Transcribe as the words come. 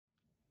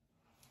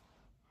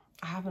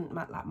I haven't,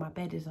 like, my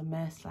bed is a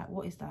mess. Like,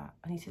 what is that?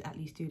 I need to at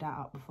least do that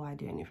up before I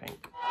do anything.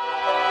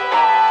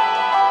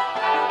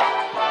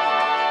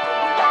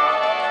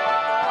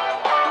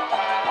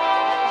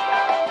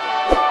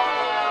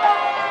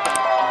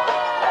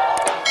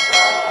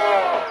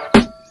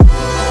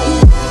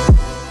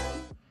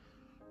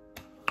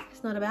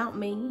 It's not about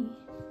me.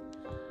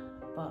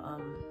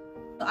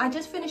 But I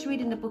just finished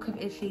reading the book of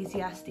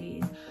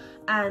Ecclesiastes,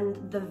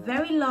 and the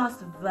very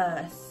last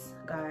verse,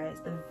 guys,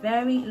 the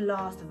very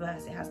last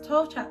verse, it has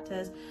 12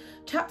 chapters.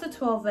 Chapter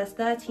 12 verse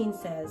 13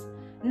 says,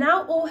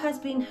 "Now all has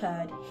been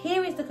heard.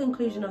 Here is the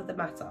conclusion of the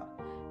matter.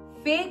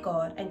 Fear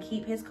God and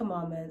keep his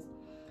commandments,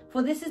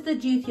 for this is the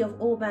duty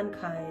of all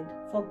mankind.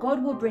 For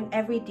God will bring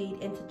every deed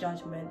into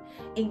judgment,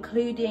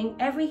 including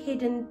every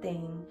hidden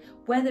thing,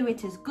 whether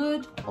it is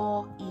good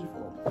or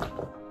evil."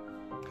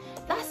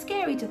 That's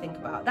scary to think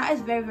about. That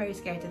is very, very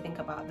scary to think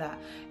about, that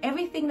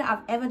everything that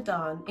I've ever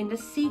done in the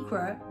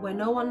secret, where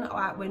no one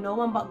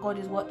but God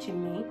is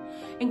watching me,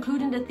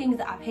 including the things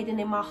that I've hidden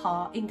in my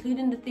heart,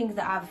 including the things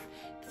that I've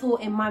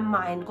thought in my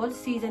mind, God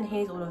sees and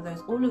hears all of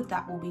those. All of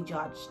that will be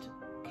judged.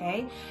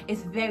 Okay,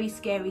 it's very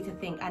scary to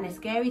think, and it's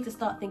scary to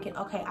start thinking,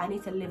 okay, I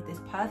need to live this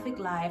perfect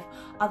life,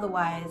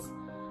 otherwise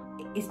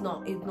it's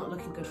not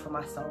looking good for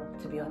my soul,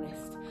 to be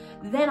honest.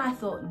 Then I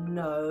thought,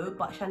 no,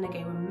 but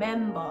Shanagay,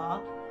 remember,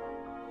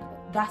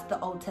 that's the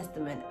Old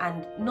Testament,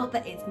 and not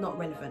that it's not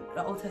relevant.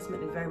 The Old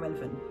Testament is very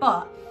relevant,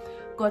 but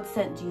God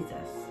sent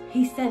Jesus.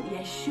 He sent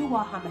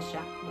Yeshua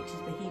HaMashiach, which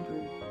is the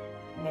Hebrew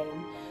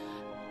name,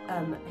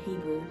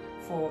 Hebrew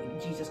for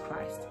Jesus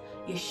Christ.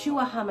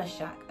 Yeshua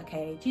HaMashiach,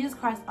 okay? Jesus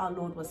Christ our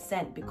Lord was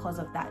sent because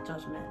of that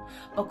judgment.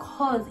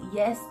 Because,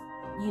 yes,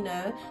 you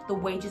know, the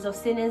wages of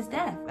sin is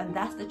death, and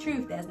that's the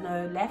truth. There's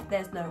no left,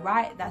 there's no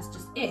right, that's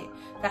just it.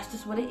 That's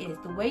just what it is.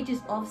 The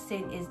wages of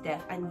sin is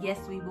death, and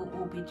yes, we will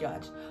all be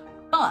judged.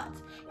 But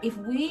if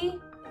the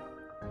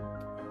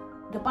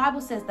Bible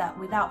says that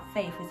without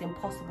faith it's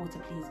impossible to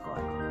please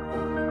God.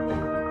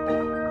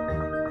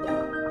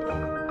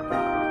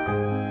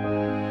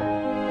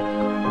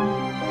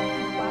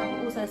 The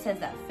Bible also says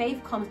that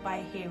faith comes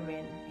by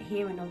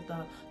hearing of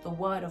the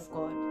word of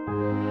God.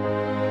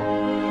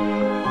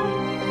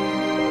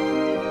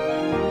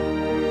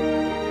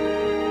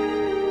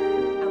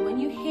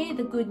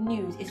 The good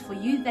news is for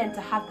you then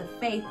to have the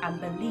faith and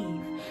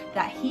believe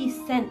that he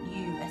sent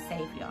you a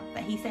savior,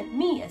 that he sent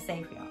me a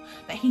savior,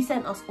 that he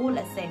sent us all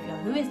a savior.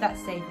 Who is that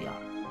savior?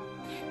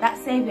 That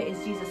savior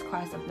is Jesus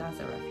Christ of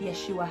Nazareth,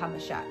 Yeshua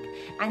HaMashiach,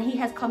 and he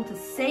has come to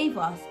save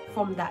us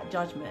from that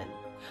judgment.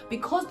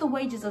 Because the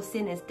wages of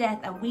sin is death,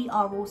 and we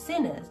are all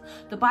sinners,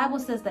 the Bible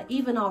says that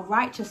even our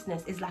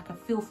righteousness is like a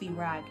filthy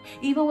rag.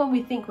 Even when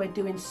we think we're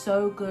doing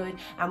so good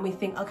and we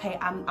think, okay,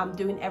 I'm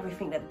doing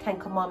everything that the 10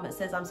 Commandments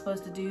says I'm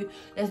supposed to do,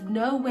 there's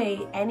no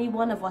way any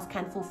one of us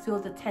can fulfill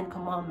the 10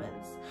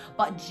 Commandments.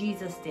 But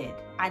Jesus did,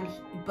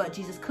 but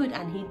Jesus could,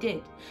 and he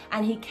did.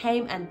 And he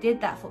came and did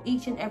that for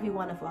each and every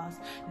one of us,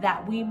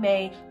 that we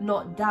may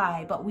not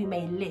die, but we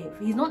may live.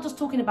 He's not just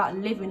talking about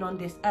living on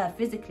this earth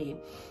physically,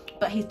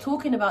 but he's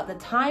talking about the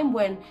time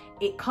when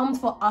it comes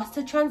for us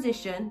to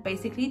transition,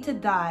 basically to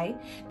die,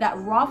 that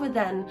rather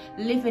than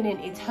living in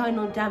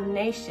eternal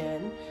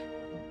damnation,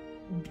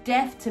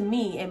 death to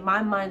me, in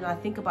my mind, when I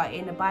think about it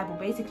in the Bible,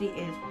 basically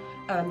is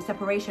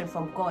separation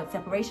from God,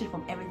 separation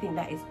from everything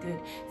that is good,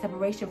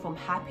 separation from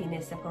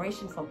happiness,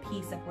 separation from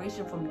peace,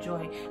 separation from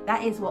joy.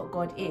 That is what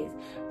God is.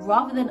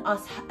 Rather than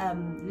us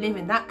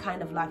living that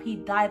kind of life, he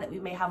died that we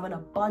may have an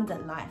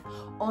abundant life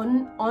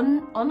on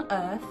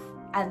earth.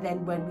 And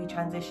then when we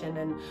transition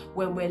and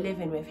when we're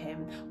living with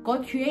him,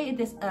 God created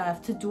this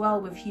earth to dwell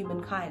with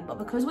humankind. But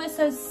because we're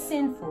so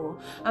sinful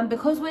and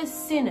because we're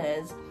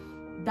sinners,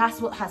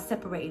 that's what has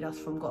separated us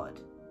from God.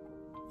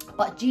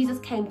 But Jesus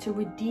came to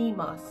redeem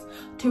us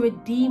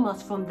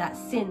from that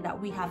sin that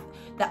we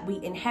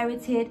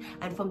inherited,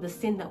 and from the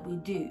sin that we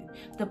do.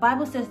 The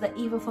Bible says that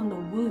even from the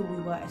womb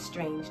we were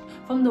estranged.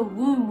 From the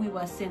womb we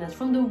were sinners.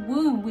 From the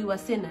womb we were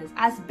sinners.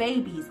 As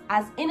babies,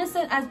 as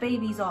innocent as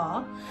babies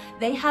are,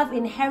 they have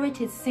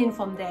inherited sin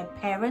from their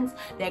parents,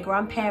 their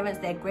grandparents,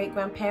 their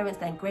great-grandparents,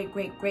 their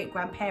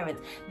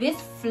great-great-great-grandparents.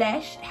 This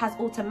flesh has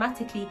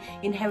automatically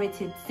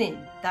inherited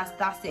sin.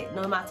 That's it,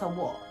 no matter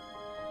what.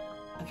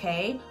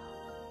 Okay?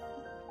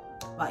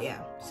 But yeah,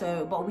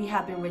 but we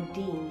have been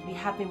redeemed. We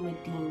have been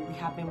redeemed. We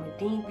have been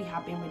redeemed. We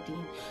have been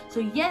redeemed.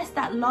 So yes,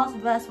 that last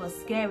verse was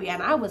scary,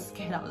 and I was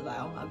scared. I was like,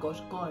 oh my gosh,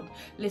 God,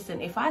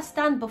 listen, if I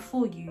stand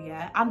before you,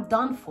 yeah, I'm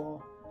done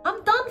for.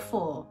 I'm done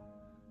for.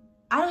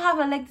 I don't have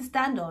a leg to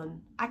stand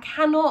on.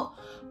 I'm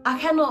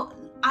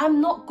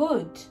not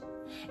good.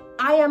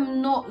 I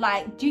am not,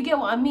 like, do you get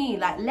what I mean?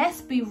 Like, let's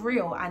be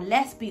real and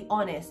let's be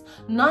honest.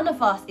 None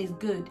of us is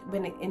good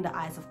in the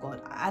eyes of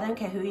God. I don't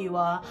care who you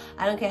are.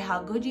 I don't care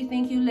how good you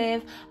think you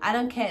live. I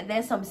don't care.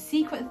 There's some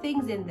secret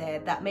things in there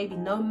that maybe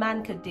no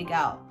man could dig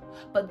out.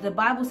 But the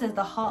Bible says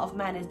the heart of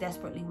man is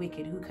desperately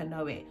wicked. Who can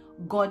know it?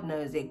 God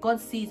knows it. God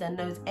sees and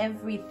knows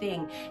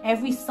everything.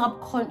 Every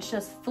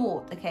subconscious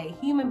thought, okay?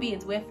 Human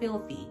beings, we're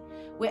filthy.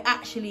 We're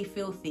actually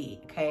filthy,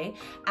 okay?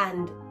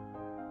 And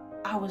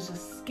I was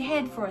just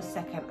scared for a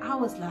second. I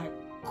was like,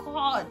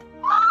 God,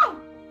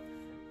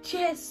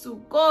 Jesus,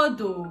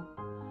 God,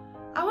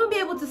 I won't be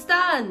able to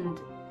stand.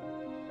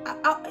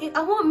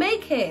 I won't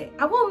make it.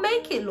 I won't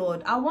make it,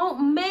 Lord. I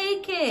won't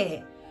make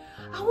it.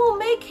 I won't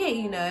make it,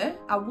 you know.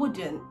 I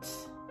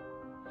wouldn't.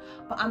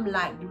 But I'm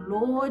like,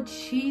 Lord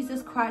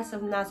Jesus Christ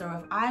of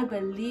Nazareth, I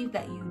believe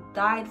that you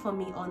died for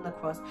me on the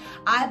cross.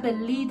 I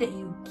believe that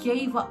you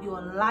gave up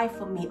your life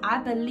for me. I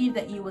believe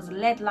that you was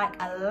led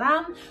like a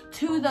lamb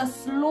to the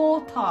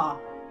slaughter,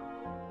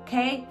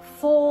 okay,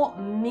 for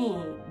me,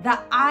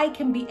 that I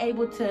can be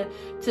able to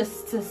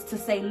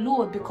say,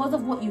 Lord, because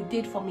of what you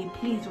did for me,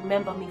 please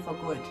remember me for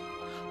good.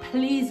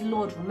 Please,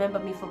 Lord, remember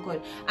me for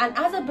good. And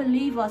as a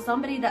believer,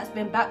 somebody that's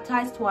been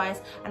baptized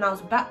twice, and I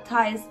was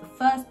baptized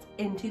first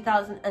in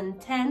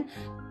 2010,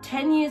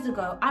 10 years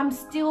ago, I'm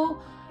still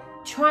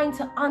trying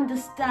to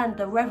understand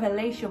the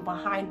revelation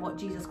behind what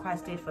Jesus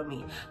Christ did for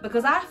me,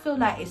 because I feel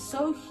like it's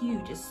so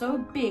huge, it's so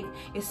big,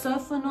 it's so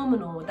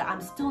phenomenal that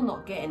I'm still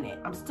not getting it.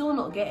 I'm still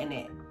not getting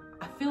it.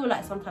 I feel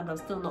like sometimes I'm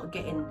still not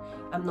getting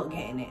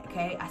it,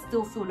 okay? I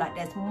still feel like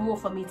there's more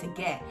for me to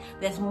get.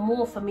 There's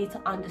more for me to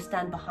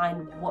understand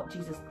behind what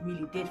Jesus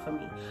really did for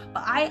me.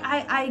 But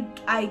I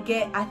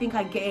think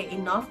I get it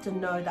enough to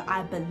know that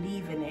I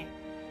believe in it,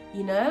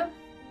 you know?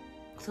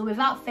 So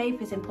without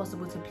faith, it's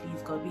impossible to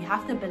please God. We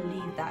have to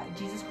believe that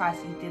Jesus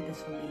Christ, you did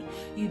this for me.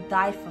 You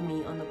died for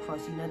me on the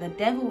cross. You know, the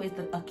devil is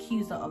the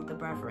accuser of the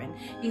brethren.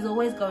 He's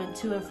always going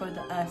to and fro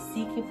the earth,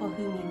 seeking for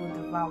whom he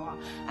will devour.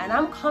 And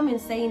I'm coming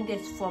saying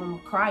this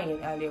from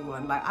crying earlier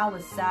on. Like, I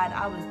was sad,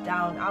 I was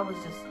down, I was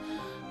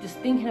just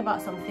thinking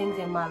about some things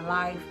in my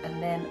life.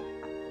 And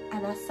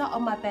I sat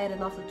on my bed,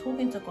 and after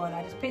talking to God,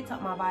 I just picked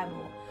up my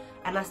Bible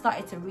and I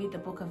started to read the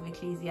book of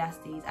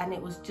Ecclesiastes. And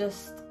it was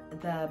just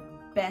the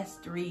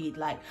best read.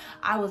 Like,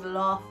 I was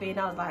laughing.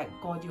 I was like,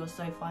 God, you're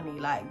so funny.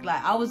 Like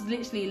I was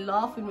literally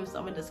laughing with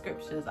some of the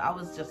scriptures. I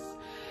was just,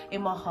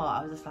 in my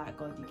heart, I was just like,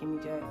 God, you give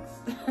me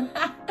jokes.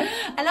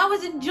 And I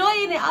was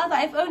enjoying it. I was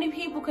like, if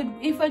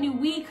only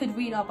we could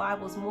read our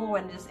Bibles more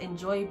and just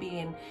enjoy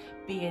being,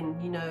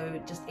 you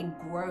know, just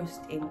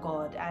engrossed in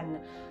God. And,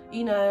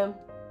 you know,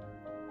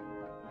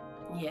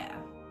 yeah.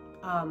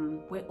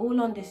 We're all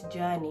on this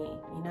journey,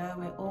 you know,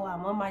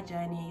 I'm on my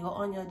journey, you're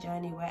on your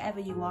journey, wherever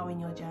you are in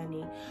your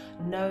journey,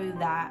 know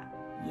that,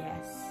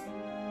 yes,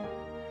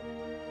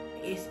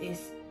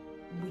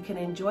 we can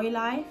enjoy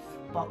life,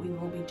 but we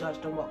will be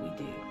judged on what we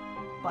do.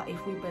 But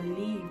if we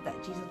believe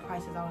that Jesus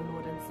Christ is our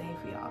Lord and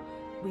Savior,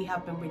 we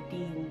have been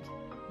redeemed,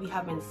 we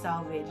have been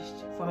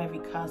salvaged from every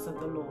curse of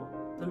the law.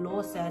 The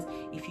law says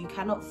if you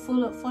cannot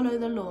follow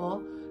the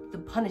law, the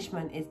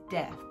punishment is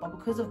death. But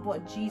because of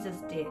what Jesus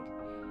did,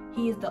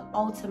 he is the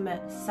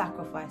ultimate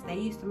sacrifice. They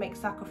used to make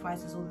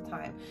sacrifices all the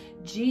time.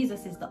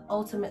 Jesus is the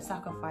ultimate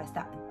sacrifice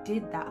that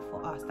did that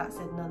for us. That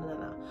said,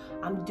 no,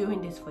 I'm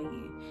doing this for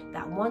you.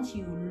 That once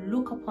you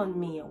look upon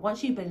me,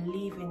 once you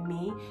believe in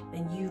me,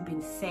 then you've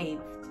been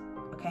saved,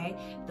 okay?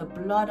 The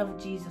blood of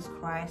Jesus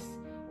Christ,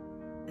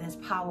 there's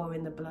power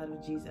in the blood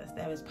of Jesus.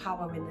 There is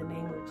power in the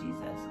name of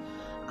Jesus.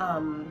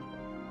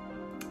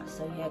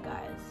 So yeah,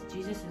 guys,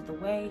 Jesus is the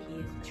way, he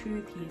is the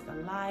truth, he is the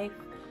life.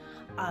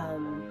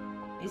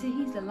 Is it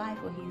he's the life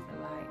or he's the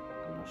light?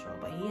 I'm not sure,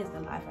 but he is the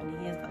life and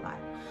he is the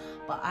light.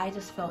 But I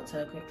just felt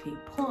to quickly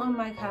put on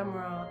my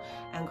camera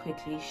and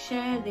quickly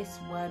share this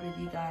word with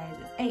you guys.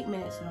 It's 8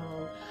 minutes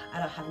long. I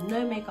don't have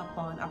no makeup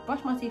on. I've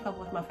brushed my teeth, I've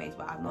washed my face,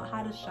 but I've not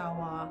had a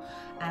shower.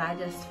 And I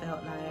just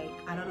felt like,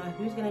 I don't know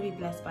who's going to be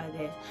blessed by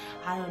this.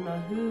 I don't know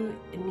who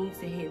needs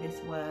to hear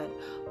this word,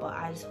 but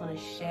I just want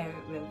to share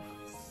it with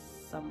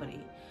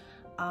somebody.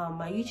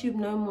 My YouTube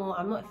no more.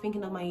 I'm not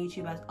thinking of my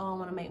YouTube as, oh, I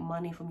want to make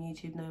money from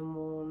YouTube no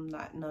more. I'm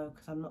like, no,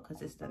 because I'm not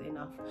consistent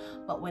enough.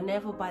 But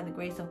whenever, by the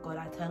grace of God,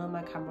 I turn on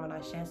my camera and I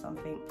share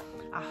something,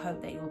 I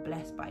hope that you're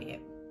blessed by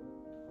it.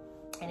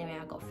 Anyway,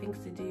 I got things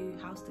to do,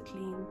 house to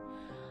clean,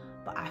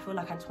 but I feel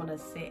like I just want to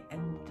sit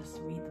and just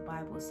read the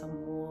Bible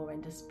some more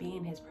and just be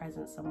in his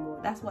presence some more.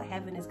 That's what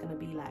heaven is going to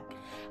be like.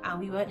 And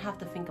we won't have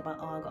to think about,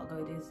 oh, I gotta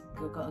go do this,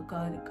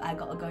 I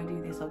gotta go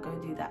do this or go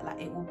do that. Like,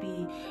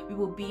 we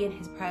will be in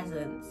his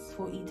presence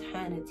for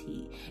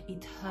eternity,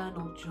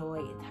 eternal joy,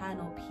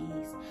 eternal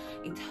peace,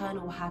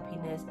 eternal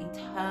happiness,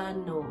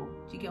 eternal.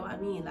 Do you get what I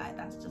mean? Like,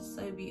 that's just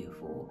so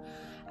beautiful.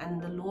 And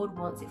the Lord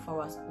wants it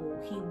for us all.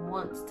 He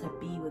wants to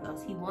be with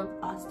us. He wants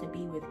us to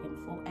be with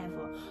him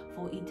forever,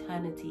 for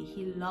eternity.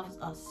 He loves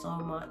us so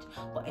much.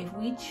 But if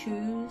we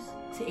choose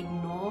to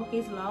ignore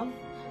his love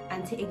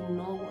and to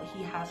ignore what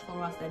he has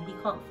for us, then he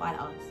can't fight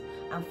us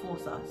and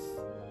force us.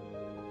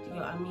 Do you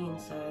know what I mean?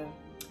 So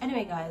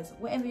anyway, guys,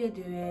 whatever you're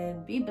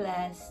doing, be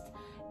blessed.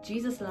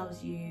 Jesus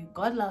loves you.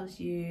 God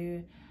loves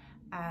you.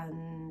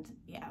 And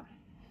yeah,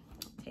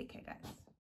 take care, guys.